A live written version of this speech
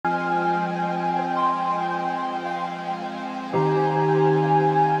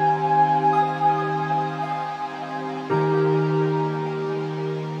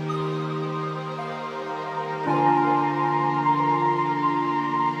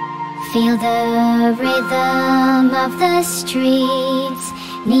Feel the rhythm of the streets,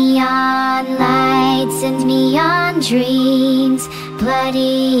 neon lights and neon dreams,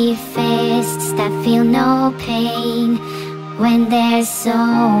 bloody fists that feel no pain, when there's so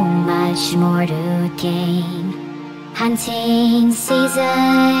much more to gain. Hunting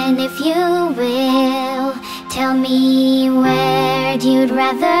season, if you will, tell me where you'd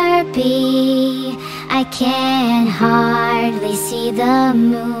rather be. I can hardly see the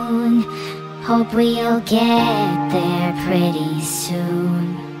moon, hope we'll get there pretty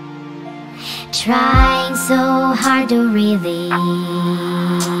soon. Trying so hard to release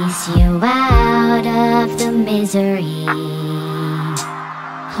you out of the misery.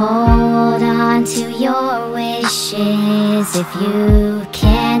 Hold on to your wishes if you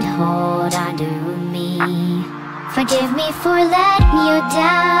can't hold on to me. Forgive me for letting you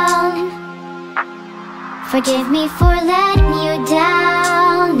down. Forgive me for letting you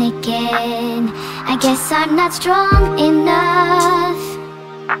down again. I guess I'm not strong enough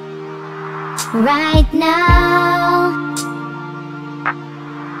right now.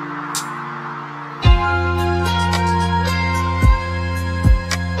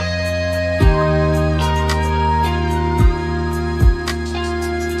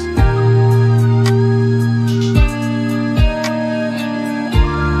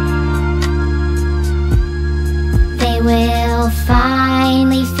 Will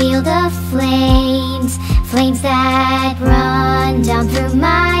finally feel the flames, flames that run down through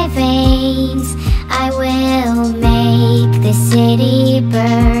my veins. I will make this city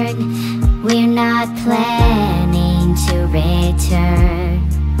burn. We're not planning to return.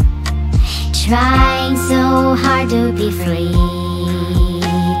 Trying so hard to be free,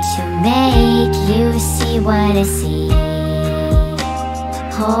 to make you see what I see.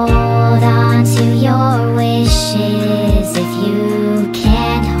 Hold on to your wishes if you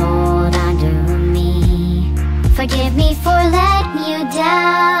can't hold on to me. Forgive me for letting you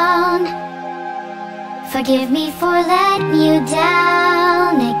down. Forgive me for letting you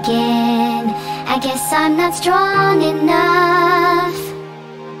down again. I guess I'm not strong enough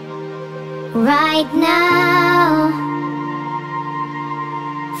right now.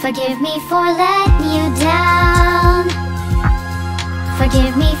 Forgive me for letting you down.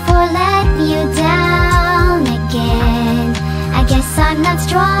 Forgive me for letting you down again. I guess I'm not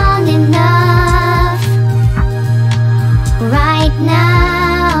strong enough right now.